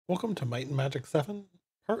Welcome to Might and Magic 7,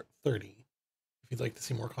 Part 30. If you'd like to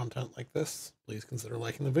see more content like this, please consider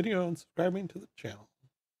liking the video and subscribing to the channel.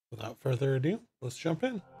 Without further ado, let's jump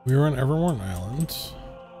in. We were on Evermore Island.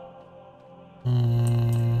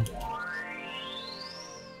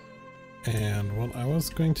 And what I was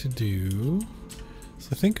going to do... So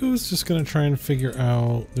I think I was just going to try and figure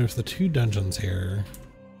out... There's the two dungeons here.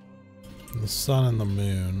 The sun and the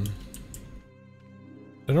moon.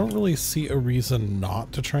 I don't really see a reason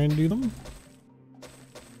not to try and do them.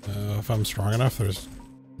 If I'm strong enough, there's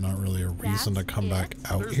not really a reason to come back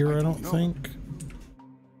out here, I don't think.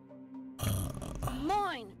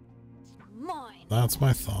 Mine. That's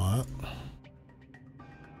my thought.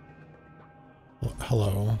 Well,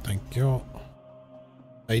 hello, thank you.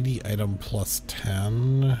 ID item plus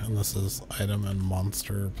 10, and this is item and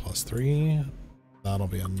monster plus 3. That'll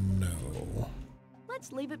be a no.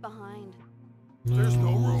 Let's leave it behind. No. There's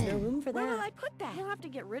no room. No room for that. Where will I put that? You'll have to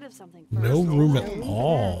get rid of something first. No room at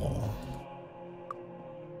all.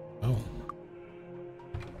 Oh.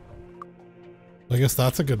 I guess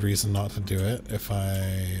that's a good reason not to do it if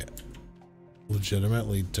I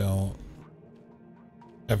legitimately don't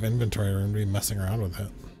have inventory room to be messing around with it.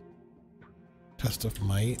 Test of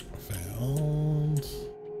might failed.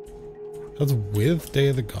 That's with Day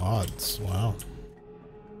of the Gods. Wow.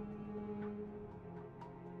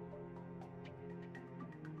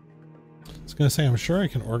 I was gonna say, I'm sure I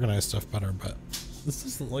can organize stuff better, but this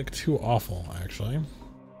doesn't look too awful, actually.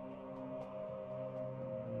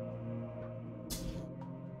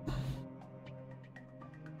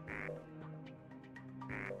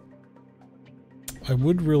 I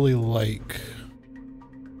would really like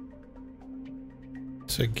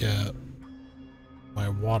to get my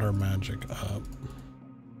water magic up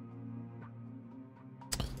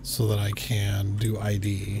so that I can do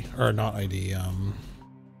ID, or not ID,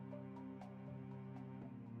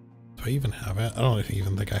 do I even have it? I don't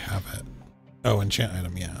even think I have it. Oh, enchant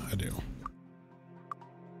item, yeah, I do.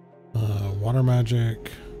 Water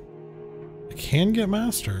magic. I can get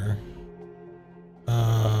master.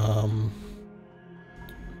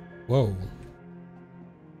 Whoa.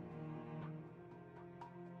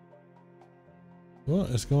 What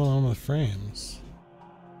is going on with frames?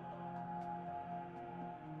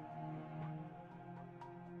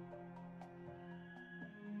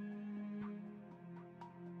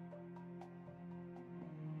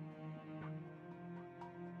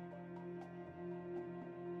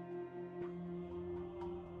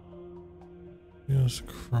 Use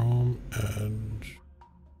Chrome Edge.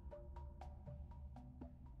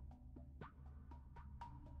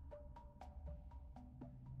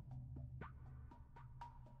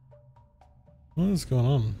 What is going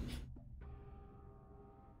on?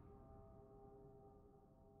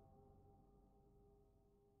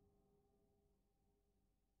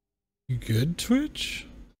 You good, Twitch?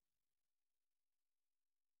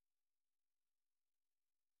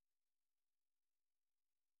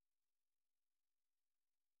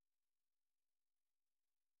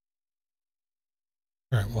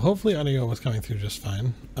 All right, well, hopefully audio was coming through just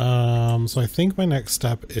fine. So I think my next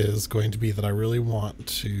step is going to be that I really want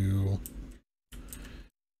to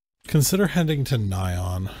consider heading to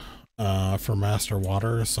Nyon for Master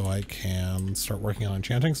Water so I can start working on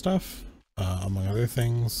enchanting stuff, among other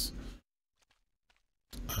things.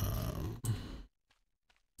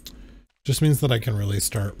 Just means that I can really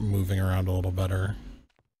start moving around a little better.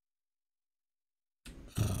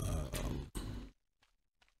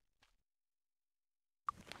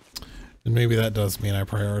 And maybe that does mean I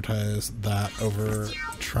prioritize that over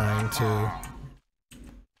trying to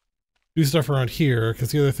do stuff around here,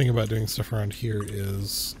 because the other thing about doing stuff around here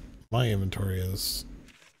is my inventory is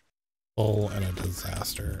full and a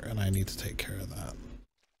disaster, and I need to take care of that.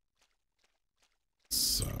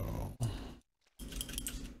 So...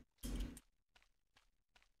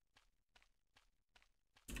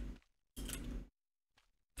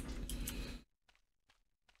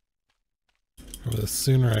 the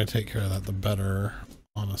sooner I take care of that, the better,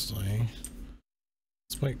 honestly.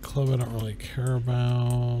 Spike Club I don't really care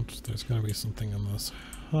about. There's going to be something in this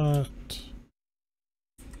hut.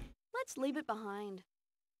 Let's leave it behind.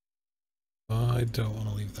 I don't want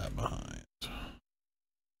to leave that behind.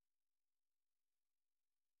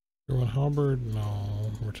 One halberd?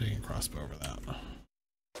 No, we're taking crossbow over that.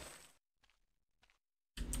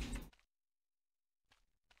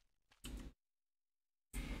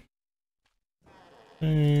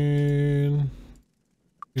 And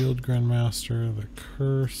Field Grandmaster, the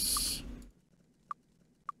curse.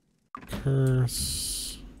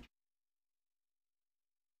 Curse.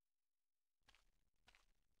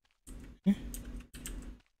 Okay.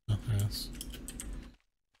 Oh, yes.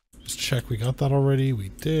 Just check we got that already. We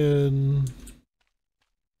did.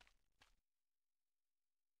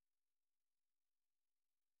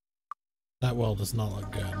 That well does not look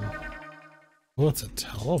good. Oh, it's a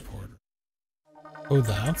teleporter. Oh,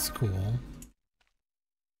 that's cool.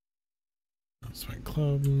 That's my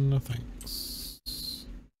club. No thanks.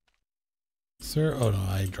 Sir, oh no,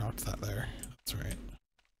 I dropped that there. That's right.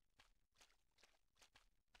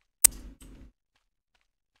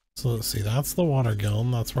 So let's see, that's the water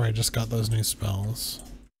guild. That's where I just got those new spells.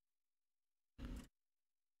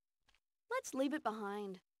 Let's leave it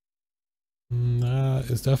behind. That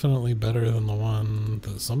is definitely better than the one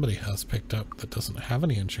that somebody has picked up that doesn't have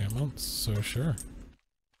any enchantments, so sure.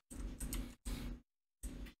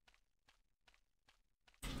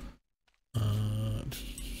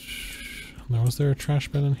 Now, was there a trash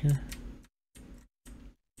bin in here?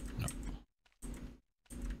 No.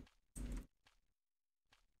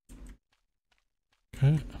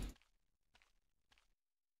 Okay.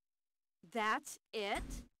 That's it?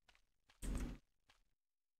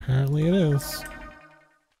 Apparently it is.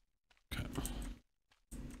 Okay.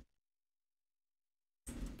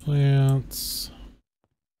 Plants.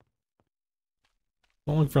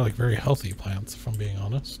 Don't look for like very healthy plants, if I'm being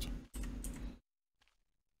honest.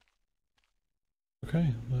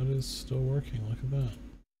 Okay, that is still working. Look at that.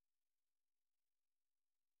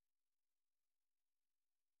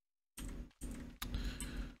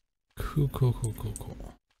 Cool, cool, cool, cool, cool.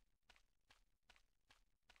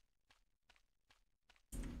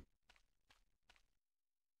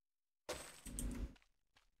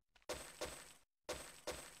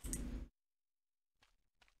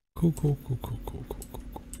 Cool, cool, cool, cool, cool, cool, cool,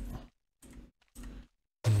 cool.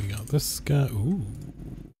 And we got this guy. Ooh.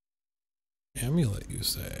 Amulet, you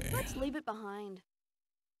say? Let's leave it behind.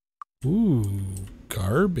 Ooh,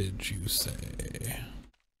 garbage, you say?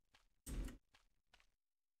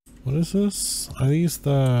 What is this? Are these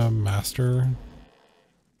the master?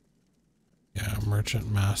 Yeah,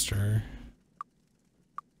 merchant master.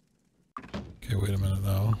 Okay, wait a minute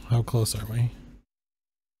though. How close are we?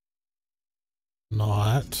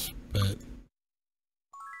 Not, but...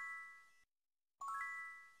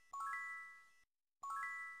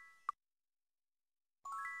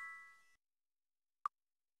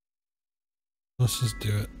 let's just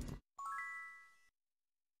do it.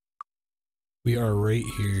 We are right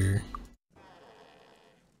here.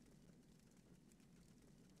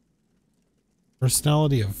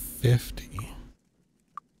 Personality of 50.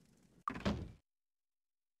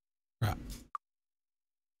 Crap.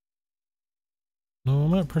 No,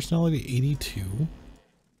 I'm at personality 82.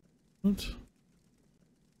 What?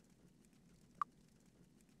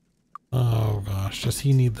 Oh gosh, does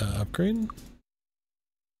he need the upgrade?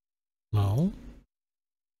 No.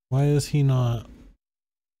 Why is he not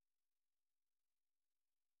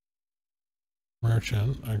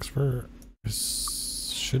merchant? Expert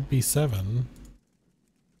should be 7.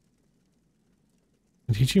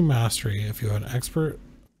 And teach you mastery if you have an expert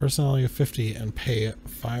personality of 50 and pay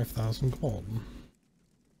 5,000 gold.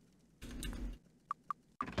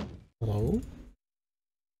 Hello?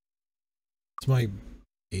 Does my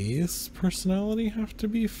base personality have to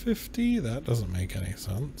be 50? That doesn't make any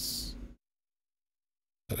sense.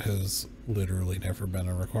 That has literally never been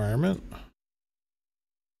a requirement.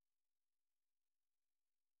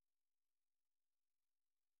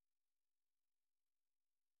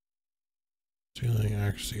 Stealing,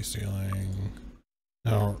 accuracy, stealing.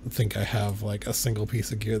 I don't think I have like a single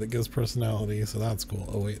piece of gear that gives personality, so that's cool.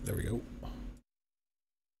 Oh wait, there we go.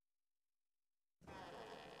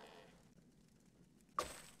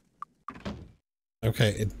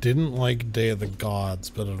 Okay, it didn't like Day of the Gods,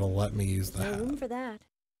 but it'll let me use the hat. No room for that.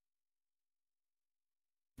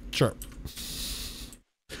 Sure.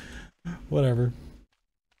 Whatever.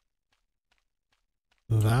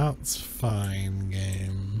 That's fine,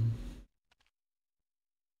 game.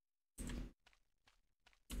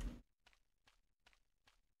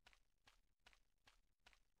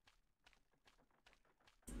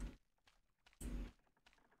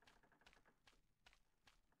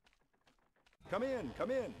 Come in,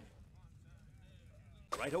 come in.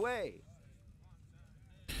 Right away.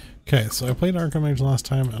 Okay, so I played Archimage last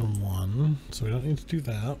time and won, so we don't need to do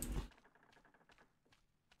that.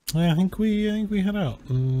 I think we head out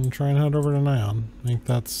and try and head over to Nyan. I think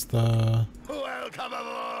that's the Welcome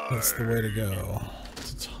aboard. that's the way to go.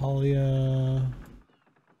 Talia.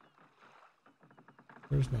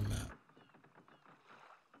 Where's my map?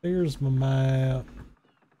 There's my map.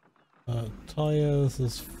 Talia is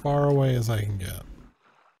as far away as I can get.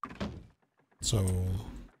 So,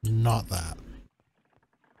 not that.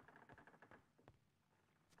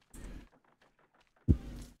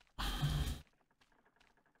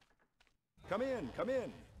 Come in, come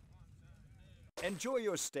in. Enjoy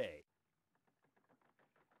your stay.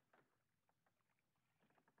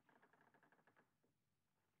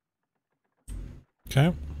 Okay.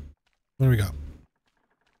 What do we got?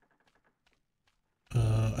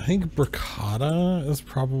 I think Bricata is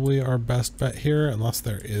probably our best bet here, unless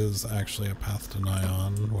there is actually a path to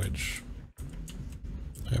Nyon, which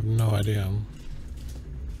I have no idea.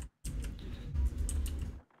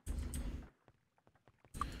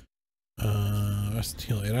 Rest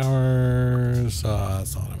heal 8 hours.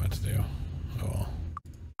 That's not what I meant to do. Oh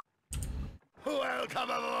well. Welcome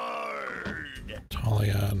aboard!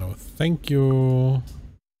 Talia, no thank you.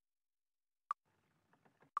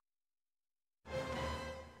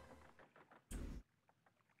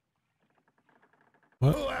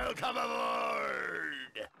 What? Welcome aboard!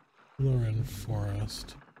 Lauren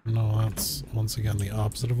Forest. No, that's once again the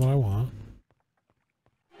opposite of what I want.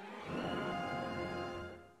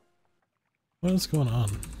 What is going on?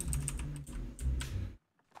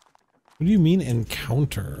 What do you mean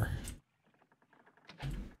encounter?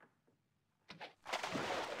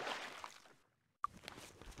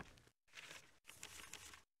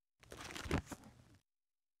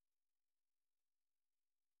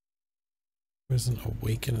 There's an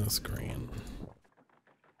awaken screen.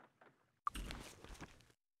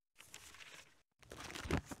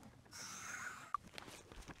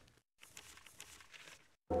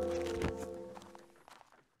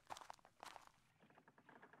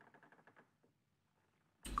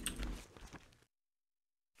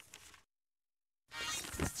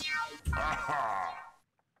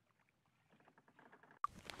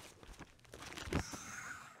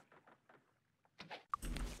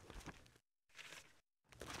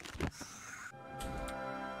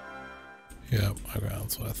 Yep, okay,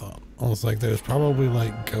 that's what I thought. I was like, there's probably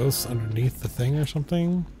like ghosts underneath the thing or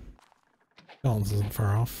something. Collins isn't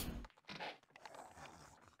far off.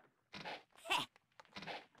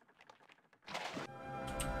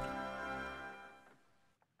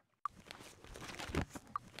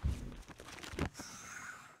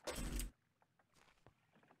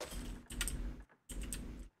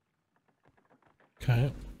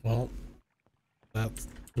 Okay, well, that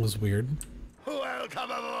was weird.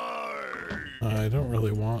 Welcome aboard! I don't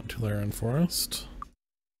really want Tularan Forest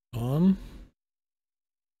on.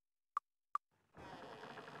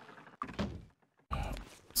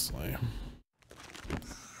 Slay.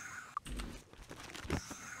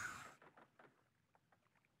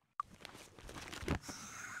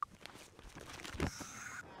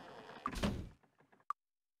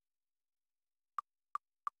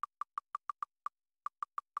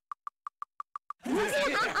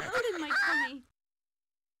 Out in my tummy.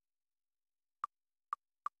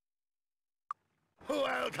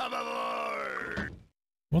 Welcome aboard!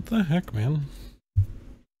 What the heck, man?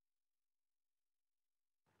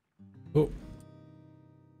 Oh.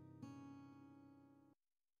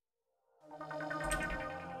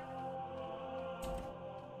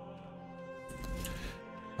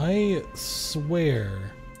 I swear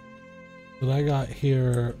that I got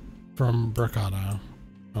here from Bricata.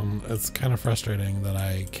 It's kind of frustrating that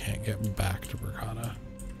I can't get back to Bricata.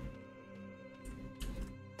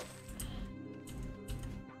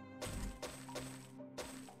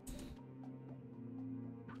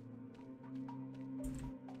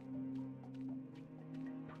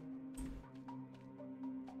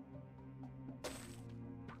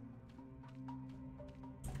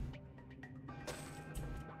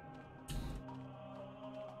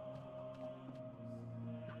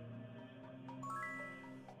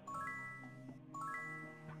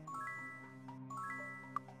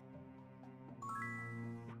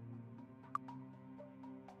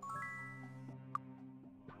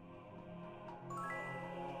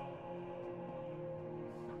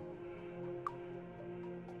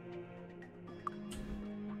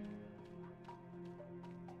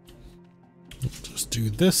 Just do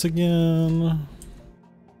this again.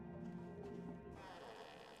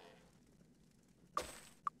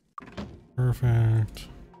 Perfect.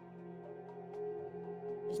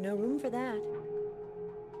 There's no room for that.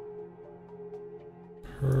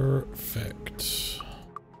 Perfect.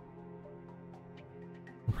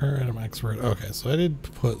 Repair item expert. Okay, so I did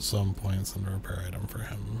put some points in the repair item for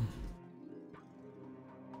him.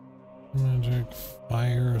 Magic,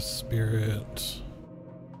 fire, spirit.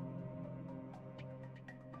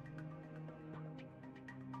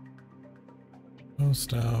 No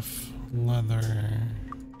stuff, leather.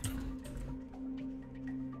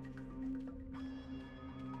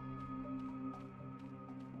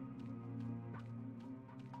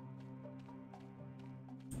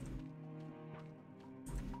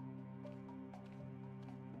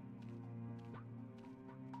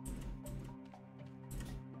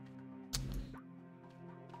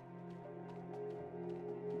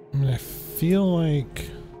 mean, I feel like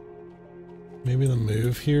maybe the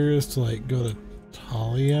move here is to like go to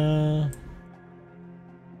Talia.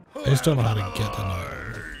 I just don't know how to get to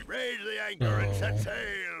Nile. Raise the anchor and set sail.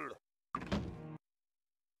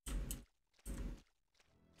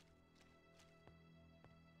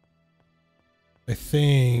 I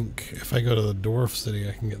think if I go to the dwarf city,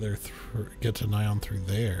 I can get there through, get to Nyon through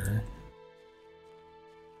there.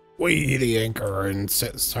 Weigh the anchor and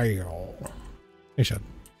set sail. Hey, Shed.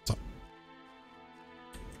 What's up?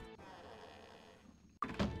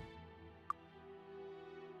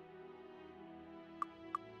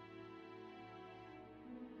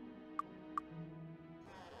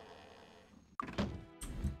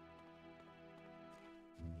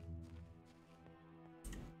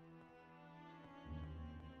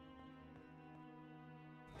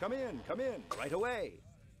 Come in, right away.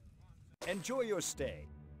 Enjoy your stay.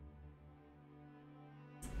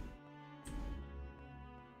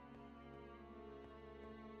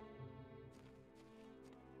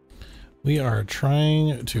 We are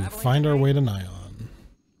trying to find our way to Nyon.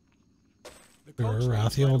 Sure,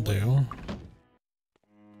 Rathiel will do.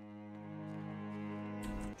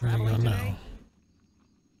 Where are you going now?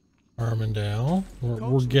 Harmondale.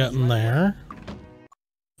 We're getting there.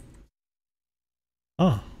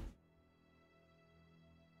 Huh.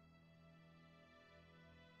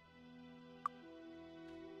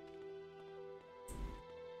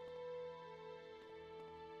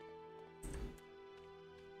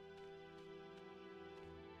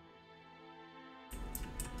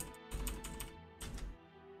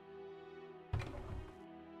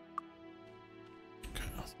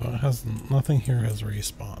 So it has nothing here has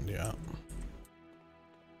respawned yet.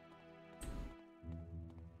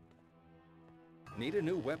 Need a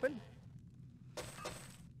new weapon?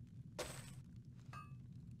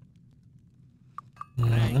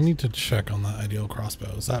 I need to check on that ideal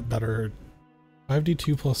crossbow. Is that better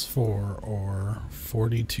 5d2 plus 4 or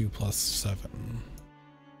 42 plus 7?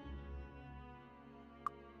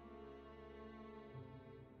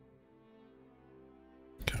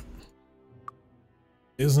 Okay.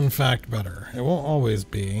 Is in fact better. It won't always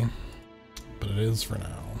be, but it is for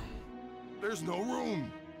now. There's no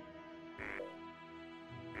room.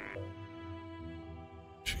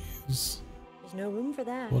 Jeez. There's no room for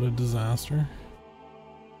that. What a disaster.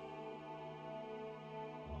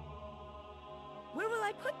 Where will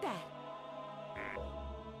I put that?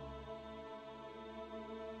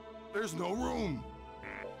 There's no room.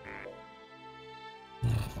 Oh,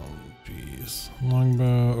 jeez.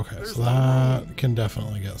 Longbow. Okay, There's so no that room. can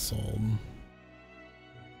definitely get sold.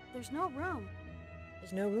 There's no room.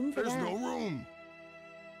 There's no room for There's that. no room.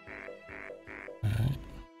 Alright.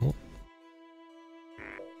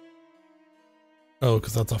 Oh,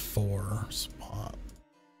 because that's a 4 spot.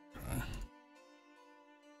 Okay.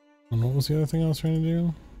 And what was the other thing I was trying to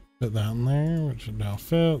do? Fit that in there, which it now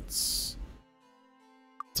fits.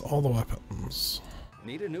 It's all the weapons.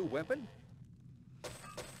 Need a new weapon?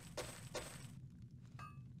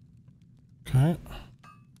 Okay.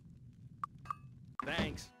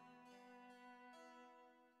 Thanks.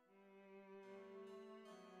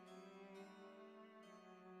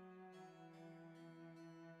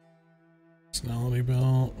 Personality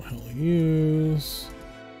belt, he'll use.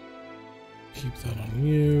 Keep that on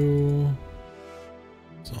you.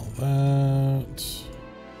 Sell that.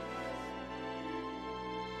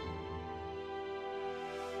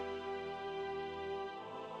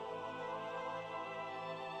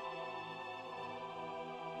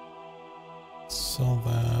 Sell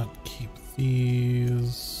that. Keep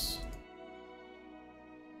these.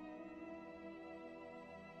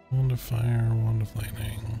 Wand of fire, wand of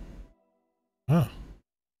lightning. Huh.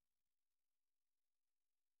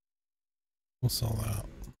 We'll sell that.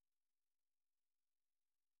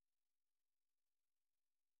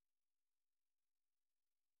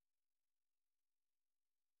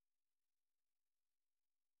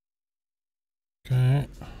 Okay.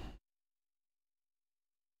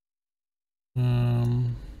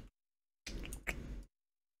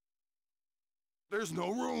 There's no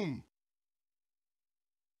room.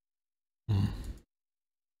 Hmm.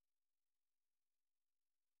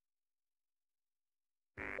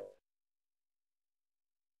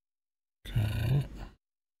 Okay.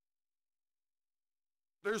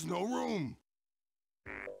 There's no room.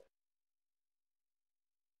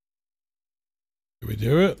 Did we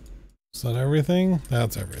do it? Is that everything?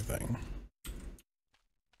 That's everything.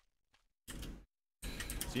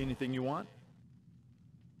 See anything you want?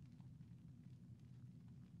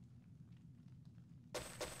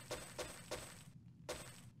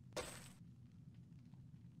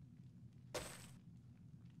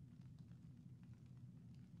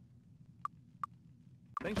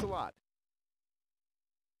 Thanks a lot.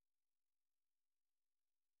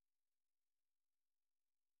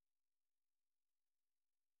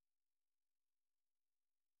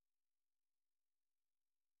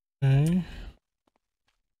 Okay.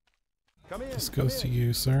 Come in. This come goes to in.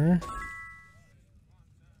 you, sir.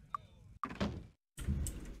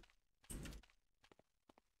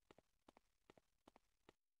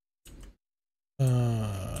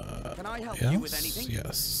 Can I help Yes, you with anything?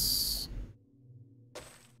 yes.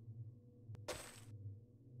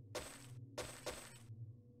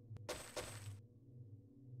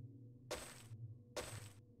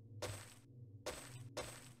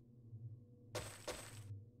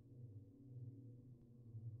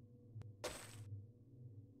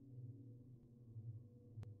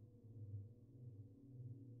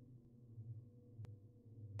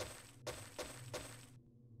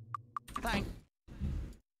 Thanks.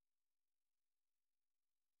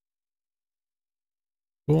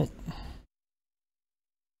 Cool.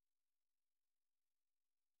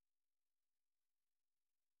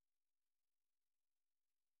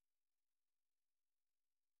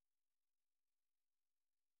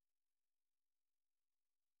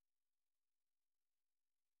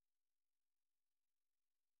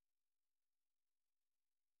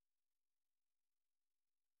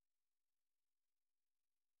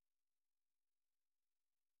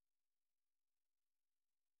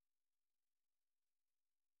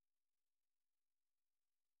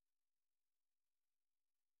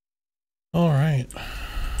 All right.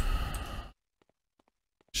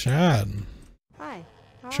 Chad. Hi.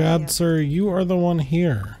 How are Chad, you? sir, you are the one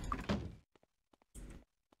here.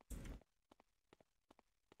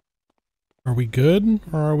 Are we good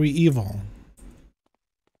or are we evil?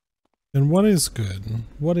 And what is good?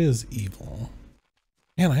 What is evil?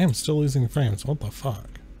 Man, I am still losing frames. What the fuck?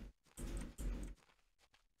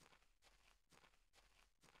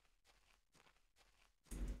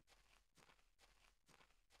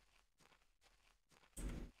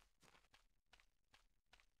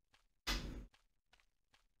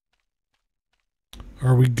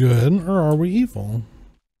 Are we good or are we evil?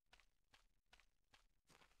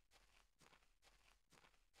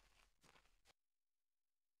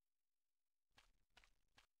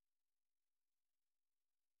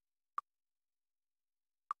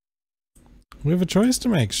 We have a choice to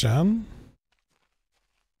make, Sean.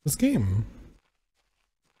 This game.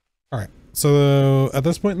 Alright, so at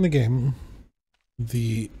this point in the game,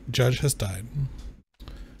 the judge has died.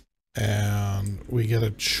 And we get a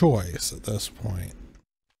choice at this point.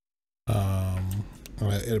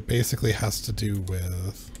 It basically has to do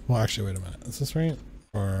with, well, actually, wait a minute. Is this right?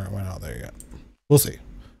 Or am I not there yet? We'll see.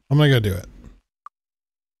 I'm gonna go do it.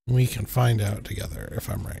 We can find out together if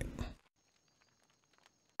I'm right.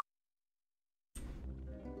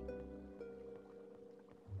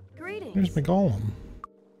 Greetings. Here's my golem.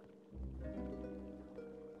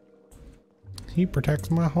 He protects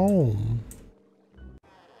my home.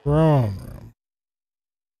 Throne room.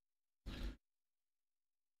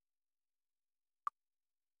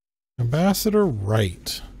 Ambassador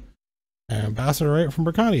Wright. Ambassador Wright from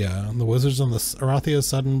Bracadia, the wizards on the Arathia's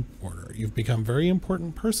southern border. You've become very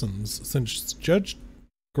important persons. Since Judge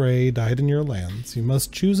Grey died in your lands, you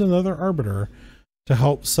must choose another arbiter to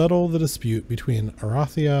help settle the dispute between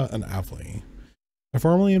Arathia and Avley. I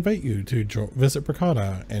formally invite you to visit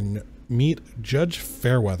Bracadia and meet Judge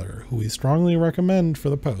Fairweather, who we strongly recommend for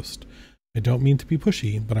the post. I don't mean to be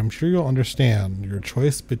pushy, but I'm sure you'll understand your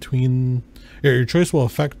choice will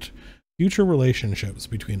affect future relationships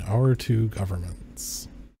between our two governments.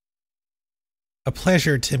 A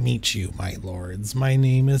pleasure to meet you, my lords. My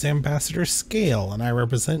name is Ambassador Scale, and I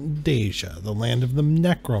represent Deja, the land of the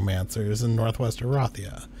necromancers in northwest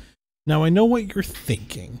Arathia. Now I know what you're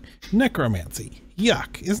thinking. Necromancy.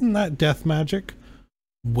 Yuck, isn't that death magic?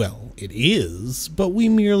 Well, it is, but we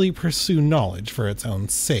merely pursue knowledge for its own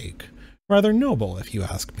sake. Rather noble, if you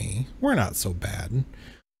ask me. We're not so bad.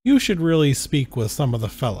 You should really speak with some of the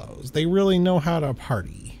fellows. They really know how to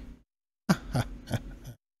party.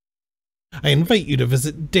 I invite you to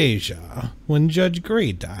visit Deja. When Judge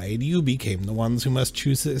Grey died, you became the ones who must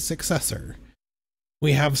choose a successor.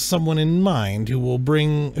 We have someone in mind who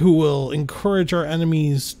will encourage our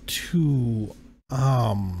enemies to,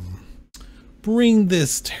 bring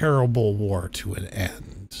this terrible war to an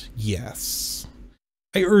end. Yes.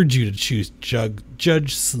 I urge you to choose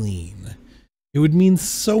Judge Sleene. It would mean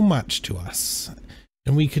so much to us,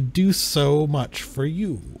 and we could do so much for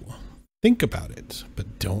you. Think about it,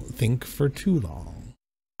 but don't think for too long.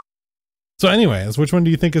 So anyways, which one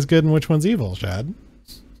do you think is good and which one's evil, Chad?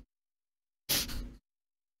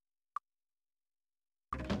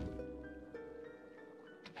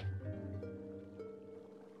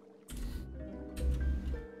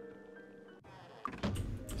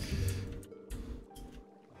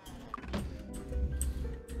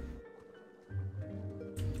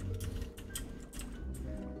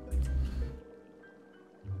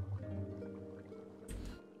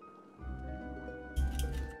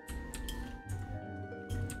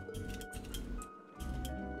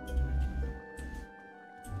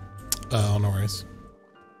 Oh, no worries.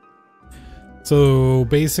 So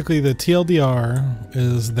basically the TLDR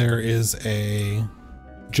is there is a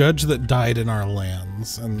judge that died in our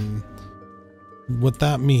lands, and what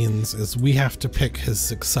that means is we have to pick his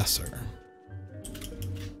successor.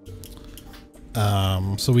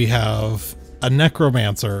 So we have a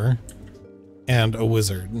necromancer and a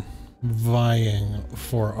wizard vying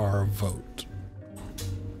for our vote.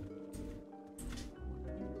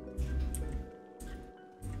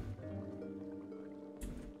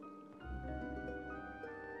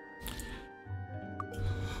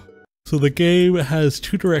 So the game has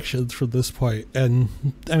two directions from this point, and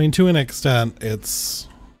I mean, to an extent, it's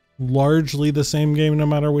largely the same game no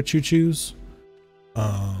matter which you choose.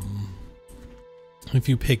 If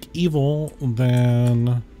you pick evil,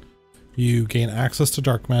 then you gain access to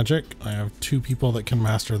dark magic. I have 2 people that can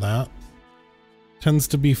master that. Tends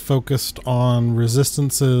to be focused on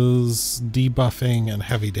resistances, debuffing, and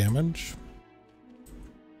heavy damage.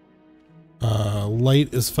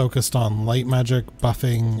 Light is focused on light magic,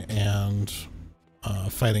 buffing, and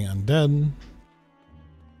fighting undead.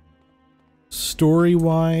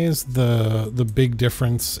 Story-wise, the big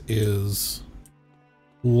difference is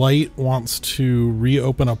Light wants to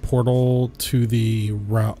reopen a portal to the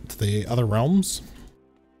other realms,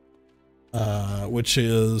 which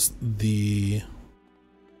is the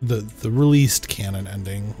released canon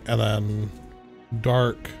ending, and then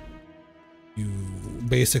Dark, you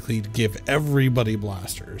basically give everybody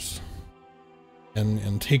blasters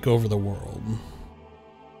and take over the world.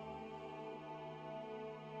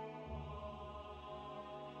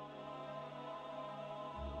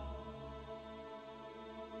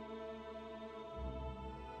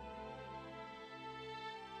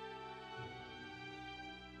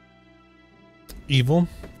 Evil.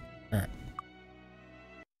 All right.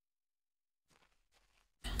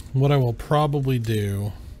 What I will probably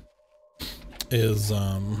do is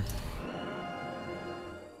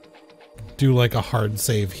do like a hard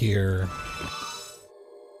save here,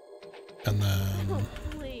 and then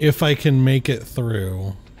if I can make it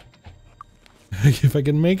through, if I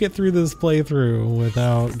can make it through this playthrough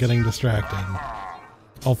without getting distracted,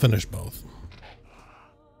 I'll finish both.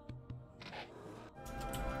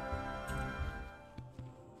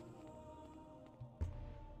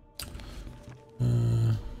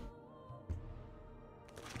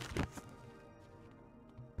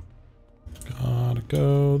 Gotta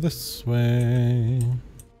go this way.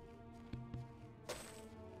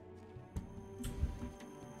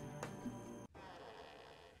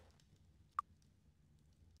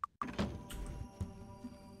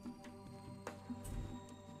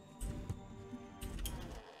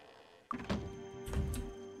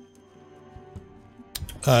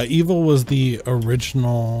 Evil was the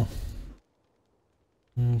original.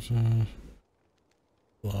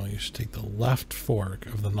 Well, you should take the left fork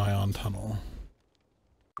of the Nyon Tunnel.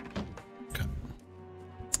 Okay.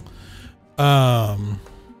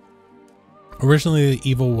 Originally,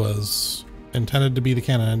 Evil was intended to be the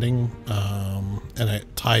canon ending, and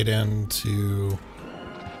it tied into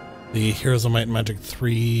the Heroes of Might and Magic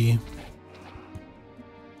 3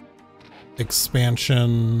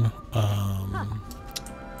 expansion,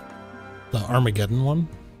 the Armageddon one.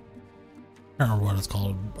 I can't remember what it's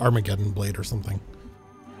called, Armageddon Blade or something.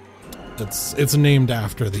 It's named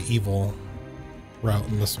after the Evil route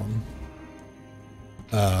in this one.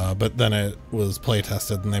 But then it was play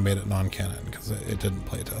tested and they made it non-canon because it didn't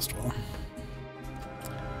play test well.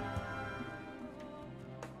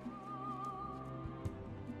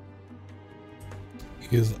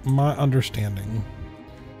 Is my understanding.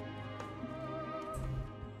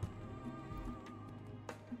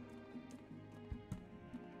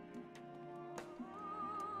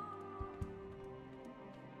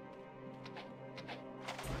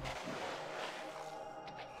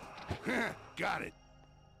 Got it.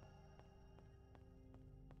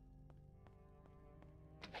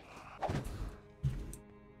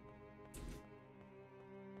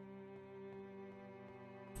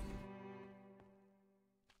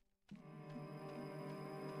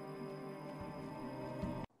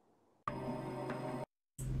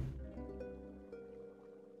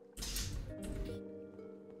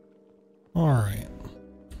 All right.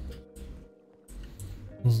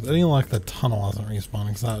 Was any luck the tunnel hasn't respawned,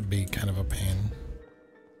 because that would be kind of a pain.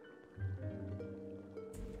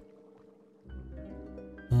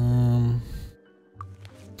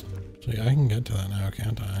 So yeah, I can get to that now,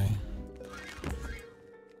 can't I?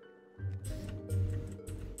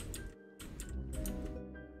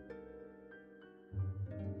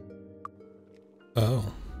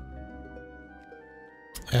 Oh.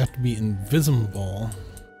 I have to be invisible.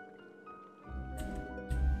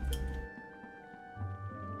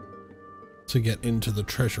 to get into the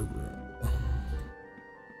treasure room.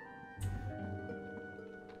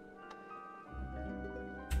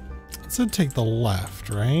 It said take the left,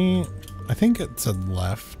 right? I think it said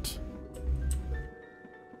left.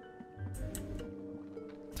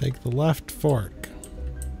 Take the left fork.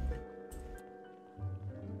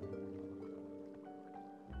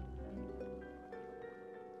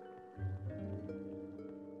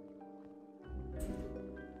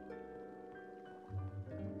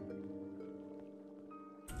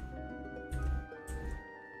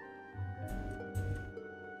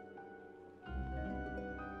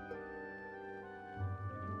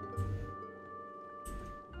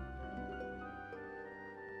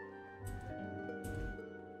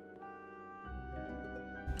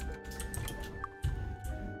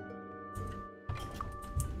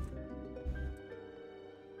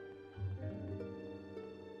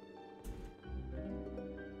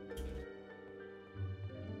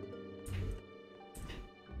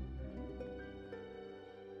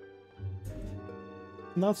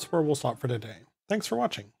 And that's where we'll stop for today. Thanks for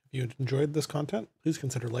watching. If you enjoyed this content, please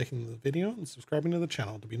consider liking the video and subscribing to the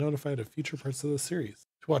channel to be notified of future parts of the series.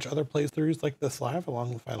 To watch other playthroughs like this live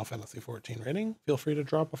along with Final Fantasy XIV rating, feel free to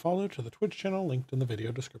drop a follow to the Twitch channel linked in the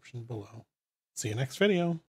video description below. See you next video!